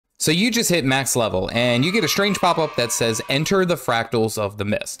So you just hit max level and you get a strange pop-up that says enter the fractals of the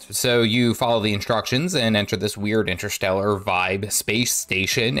mist. So you follow the instructions and enter this weird interstellar vibe space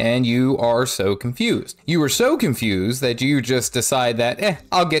station, and you are so confused. You were so confused that you just decide that,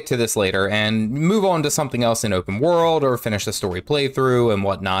 I'll get to this later and move on to something else in open world or finish the story playthrough and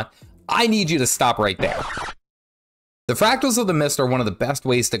whatnot. I need you to stop right there. The Fractals of the Mist are one of the best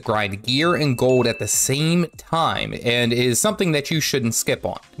ways to grind gear and gold at the same time, and is something that you shouldn't skip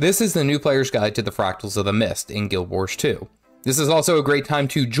on. This is the new player's guide to the Fractals of the Mist in Guild Wars 2. This is also a great time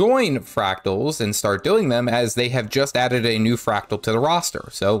to join Fractals and start doing them, as they have just added a new Fractal to the roster.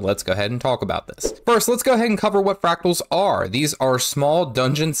 So let's go ahead and talk about this. First, let's go ahead and cover what Fractals are. These are small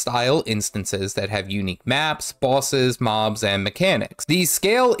dungeon-style instances that have unique maps, bosses, mobs, and mechanics. These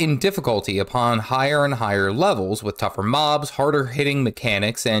scale in difficulty upon higher and higher levels, with tougher mobs, harder-hitting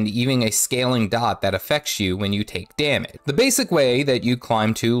mechanics, and even a scaling dot that affects you when you take damage. The basic way that you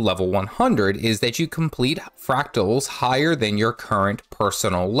climb to level 100 is that you complete Fractals higher than your current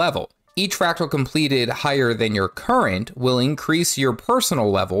personal level. Each fractal completed higher than your current will increase your personal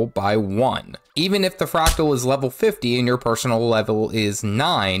level by 1. Even if the fractal is level 50 and your personal level is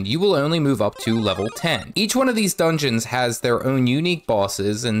 9, you will only move up to level 10. Each one of these dungeons has their own unique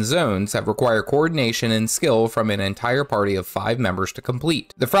bosses and zones that require coordination and skill from an entire party of 5 members to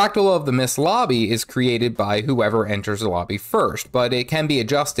complete. The Fractal of the Mist lobby is created by whoever enters the lobby first, but it can be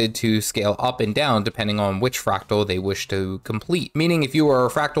adjusted to scale up and down depending on which fractal they wish to complete. Meaning if you are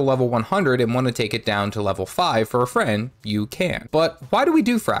fractal level 100 and want to take it down to level 5 for a friend, you can. But why do we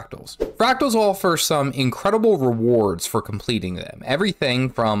do fractals? Fractals offer some incredible rewards for completing them. Everything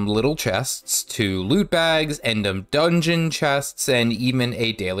from little chests to loot bags, end of dungeon chests, and even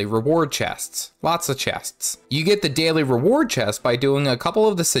a daily reward chests. Lots of chests. You get the daily reward chest by doing a couple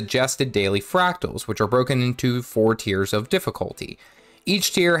of the suggested daily fractals, which are broken into 4 tiers of difficulty.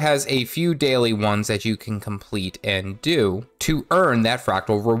 Each tier has a few daily ones that you can complete and do to earn that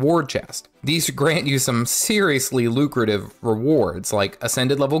fractal reward chest. These grant you some seriously lucrative rewards like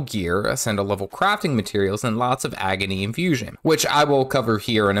ascended level gear, ascended level crafting materials, and lots of agony infusion, which I will cover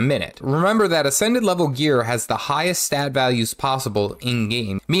here in a minute. Remember that ascended level gear has the highest stat values possible in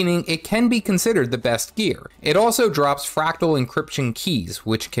game, meaning it can be considered the best gear. It also drops fractal encryption keys,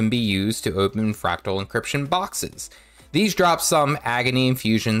 which can be used to open fractal encryption boxes. These drop some agony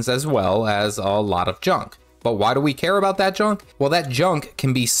infusions as well as a lot of junk. But why do we care about that junk? Well, that junk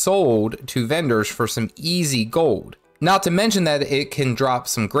can be sold to vendors for some easy gold. Not to mention that it can drop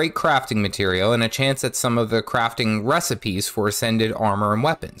some great crafting material and a chance at some of the crafting recipes for ascended armor and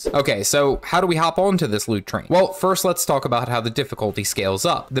weapons. Okay, so how do we hop onto this loot train? Well, first let's talk about how the difficulty scales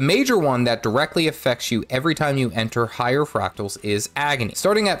up. The major one that directly affects you every time you enter higher fractals is agony.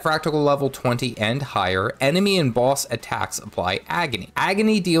 Starting at fractal level 20 and higher, enemy and boss attacks apply agony.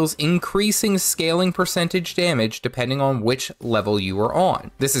 Agony deals increasing scaling percentage damage depending on which level you are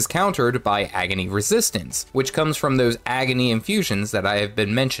on. This is countered by agony resistance, which comes from those agony infusions that I have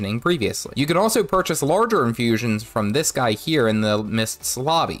been mentioning previously. You can also purchase larger infusions from this guy here in the Mist's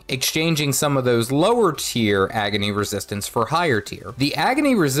lobby, exchanging some of those lower tier agony resistance for higher tier. The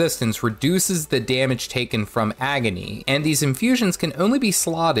agony resistance reduces the damage taken from agony, and these infusions can only be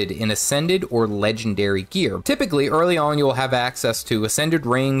slotted in ascended or legendary gear. Typically, early on you'll have access to ascended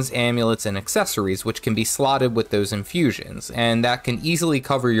rings, amulets, and accessories, which can be slotted with those infusions, and that can easily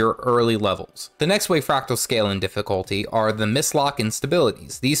cover your early levels. The next way fractals scale in difficulty are the mislock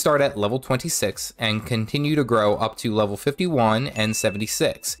instabilities. These start at level 26 and continue to grow up to level 51 and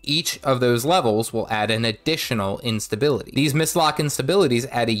 76. Each of those levels will add an additional instability. These mislock instabilities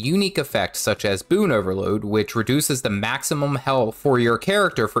add a unique effect such as boon overload, which reduces the maximum health for your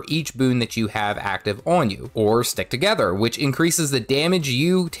character for each boon that you have active on you, or stick together, which increases the damage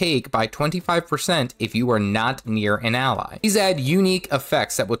you take by 25% if you are not near an ally. These add unique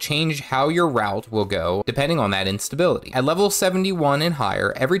effects that will change how your route will go depending on that instability. At level 71 and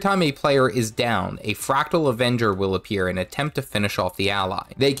higher, every time a player is down, a Fractal Avenger will appear and attempt to finish off the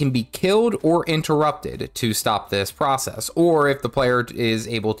ally. They can be killed or interrupted to stop this process, or if the player is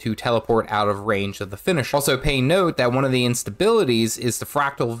able to teleport out of range of the finisher. Also pay note that one of the instabilities is the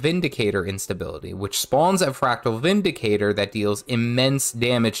Fractal Vindicator instability, which spawns a Fractal Vindicator that deals immense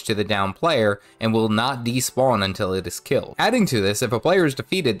damage to the down player and will not despawn until it is killed. Adding to this, if a player is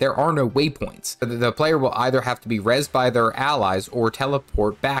defeated, there are no waypoints. The player will either have to be rezzed by their allies or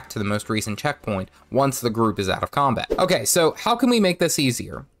teleport back to the most recent checkpoint once the group is out of combat. Okay, so how can we make this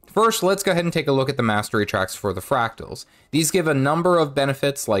easier? First, let's go ahead and take a look at the mastery tracks for the fractals. These give a number of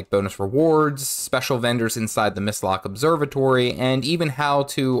benefits like bonus rewards, special vendors inside the Mistlock Observatory, and even how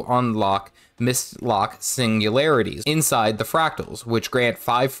to unlock Mistlock singularities inside the fractals, which grant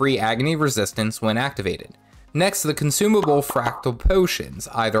 5 free agony resistance when activated. Next, the consumable fractal potions,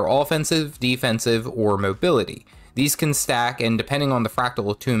 either offensive, defensive, or mobility. These can stack, and depending on the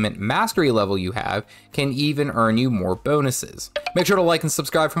fractal attunement mastery level you have, can even earn you more bonuses. Make sure to like and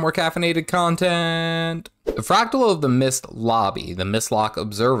subscribe for more caffeinated content. The Fractal of the Mist lobby, the Mistlock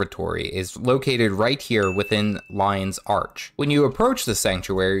Observatory, is located right here within Lion's Arch. When you approach the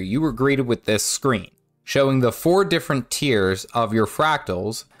sanctuary, you were greeted with this screen, showing the 4 different tiers of your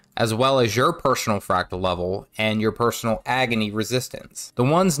fractals, as well as your personal fractal level and your personal agony resistance. The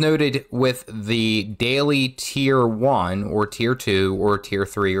ones noted with the daily tier 1 or tier 2 or tier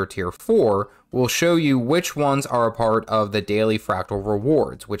 3 or tier 4 will show you which ones are a part of the daily fractal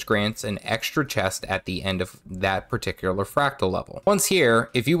rewards, which grants an extra chest at the end of that particular fractal level. Once here,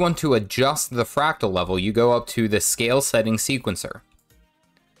 if you want to adjust the fractal level, you go up to the scale setting sequencer,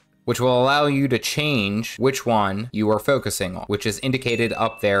 which will allow you to change which one you are focusing on, which is indicated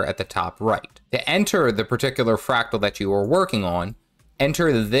up there at the top right. To enter the particular fractal that you are working on,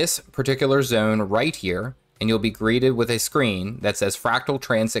 enter this particular zone right here, and you'll be greeted with a screen that says Fractal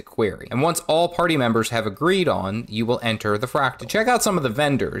Transit Query. And once all party members have agreed on, you will enter the fractal. To check out some of the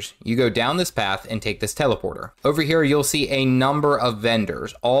vendors, you go down this path and take this teleporter. Over here, you'll see a number of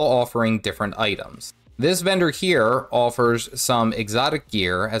vendors, all offering different items. This vendor here offers some exotic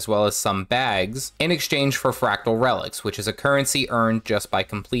gear as well as some bags in exchange for fractal relics, which is a currency earned just by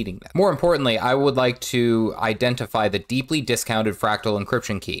completing them. More importantly, I would like to identify the deeply discounted fractal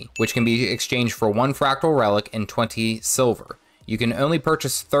encryption key, which can be exchanged for 1 fractal relic and 20 silver. You can only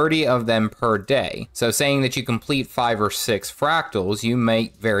purchase 30 of them per day, so saying that you complete 5 or 6 fractals, you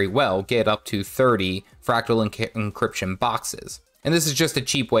may very well get up to 30 fractal encryption boxes. And this is just a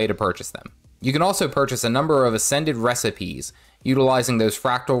cheap way to purchase them. You can also purchase a number of ascended recipes utilizing those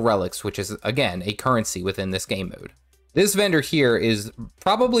fractal relics, which is, again, a currency within this game mode. This vendor here is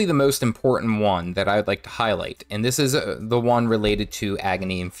probably the most important one that I would like to highlight, and this is the one related to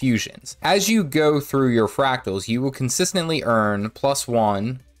agony infusions. As you go through your fractals, you will consistently earn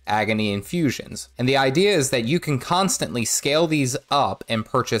 +1 agony infusions. And the idea is that you can constantly scale these up and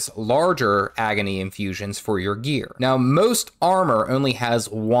purchase larger agony infusions for your gear. Now, most armor only has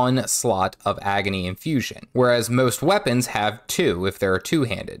 1 slot of agony infusion, whereas most weapons have 2 if they're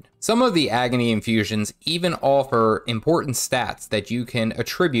two-handed. Some of the agony infusions even offer important stats that you can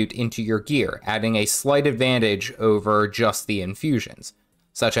attribute into your gear, adding a slight advantage over just the infusions,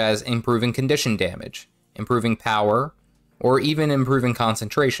 such as improving condition damage, improving power, or even improving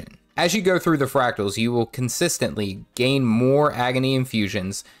concentration. As you go through the fractals, you will consistently gain more agony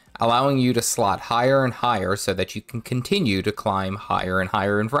infusions, allowing you to slot higher and higher so that you can continue to climb higher and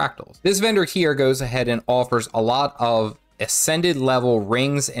higher in fractals. This vendor here goes ahead and offers a lot of ascended level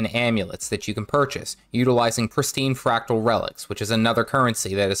rings and amulets that you can purchase, utilizing pristine fractal relics, which is another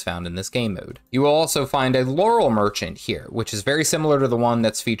currency that is found in this game mode. You will also find a laurel merchant here, which is very similar to the one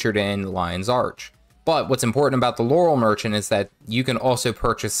that's featured in Lion's Arch. But what's important about the Laurel Merchant is that you can also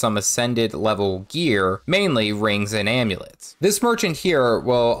purchase some ascended level gear, mainly rings and amulets. This merchant here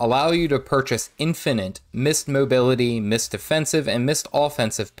will allow you to purchase infinite Mist Mobility, Mist Defensive, and Mist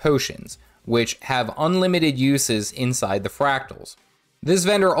Offensive potions, which have unlimited uses inside the fractals. This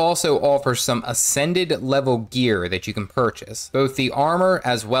vendor also offers some ascended level gear that you can purchase, both the armor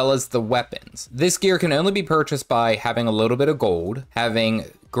as well as the weapons. This gear can only be purchased by having a little bit of gold, having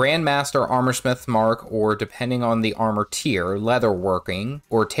Grandmaster Armorsmith Mark, or depending on the armor tier, leatherworking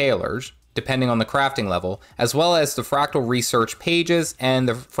or tailors, depending on the crafting level, as well as the Fractal Research pages and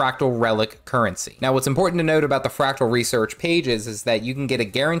the Fractal Relic currency. Now, what's important to note about the Fractal Research pages is that you can get a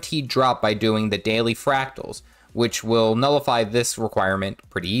guaranteed drop by doing the daily fractals, which will nullify this requirement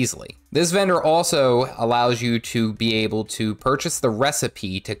pretty easily. This vendor also allows you to be able to purchase the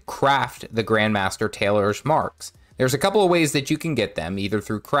recipe to craft the Grandmaster Tailor's marks. There's a couple of ways that you can get them, either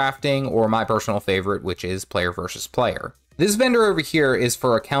through crafting or my personal favorite, which is player versus player. This vendor over here is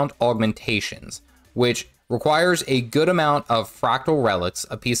for account augmentations, which requires a good amount of fractal relics,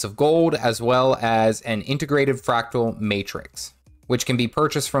 a piece of gold, as well as an integrated fractal matrix, which can be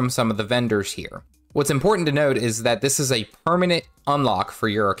purchased from some of the vendors here. What's important to note is that this is a permanent unlock for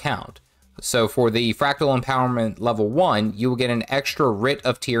your account. So for the Fractal Empowerment Level 1, you will get an extra Writ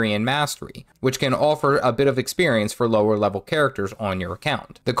of Tyrian Mastery, which can offer a bit of experience for lower level characters on your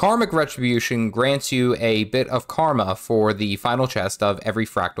account. The Karmic Retribution grants you a bit of karma for the final chest of every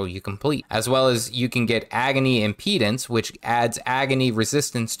fractal you complete, as well as you can get Agony Impedance, which adds agony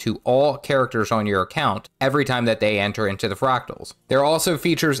resistance to all characters on your account every time that they enter into the fractals. There also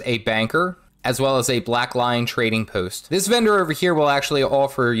features a banker, as well as a black line trading post. This vendor over here will actually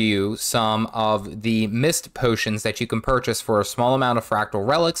offer you some of the mist potions that you can purchase for a small amount of fractal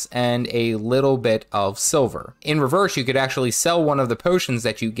relics and a little bit of silver. In reverse, you could actually sell one of the potions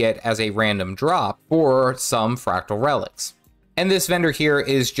that you get as a random drop for some fractal relics. And this vendor here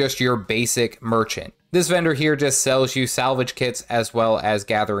is just your basic merchant. This vendor here just sells you salvage kits as well as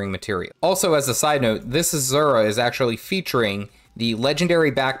gathering material. Also, as a side note, this Azura is actually featuring the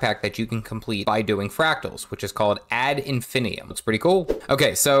legendary backpack that you can complete by doing fractals, which is called Ad Infinitum. Looks pretty cool.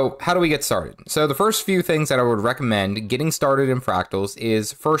 Okay, so how do we get started? So the first few things that I would recommend getting started in fractals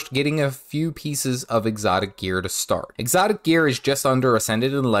is first getting a few pieces of exotic gear to start. Exotic gear is just under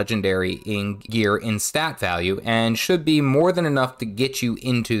Ascended and Legendary in gear in stat value and should be more than enough to get you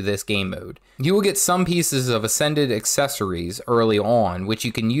into this game mode. You will get some pieces of Ascended accessories early on, which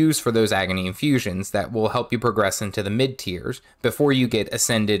you can use for those Agony Infusions that will help you progress into the mid tiers before you get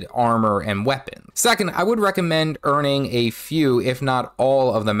Ascended armor and weapons. Second, I would recommend earning a few, if not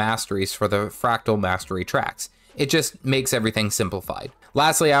all, of the masteries for the Fractal Mastery tracks. It just makes everything simplified.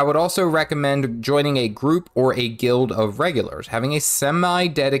 Lastly, I would also recommend joining a group or a guild of regulars. Having a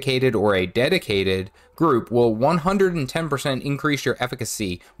semi-dedicated or a dedicated group will 110% increase your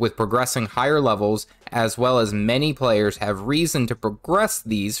efficacy with progressing higher levels, as well as many players have reason to progress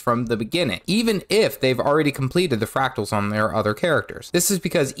these from the beginning, even if they've already completed the fractals on their other characters. This is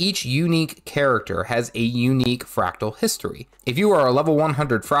because each unique character has a unique fractal history. If you are a level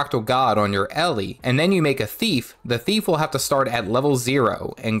 100 fractal god on your Ellie, and then you make a thief, the thief will have to start at level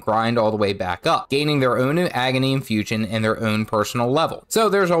 0 and grind all the way back up, gaining their own agony infusion and their own personal level. So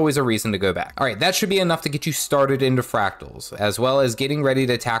there's always a reason to go back. Alright, that should be enough to get you started into fractals, as well as getting ready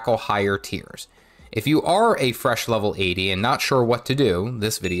to tackle higher tiers. If you are a fresh level 80 and not sure what to do,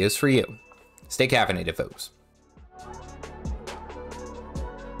 this video is for you. Stay caffeinated, folks.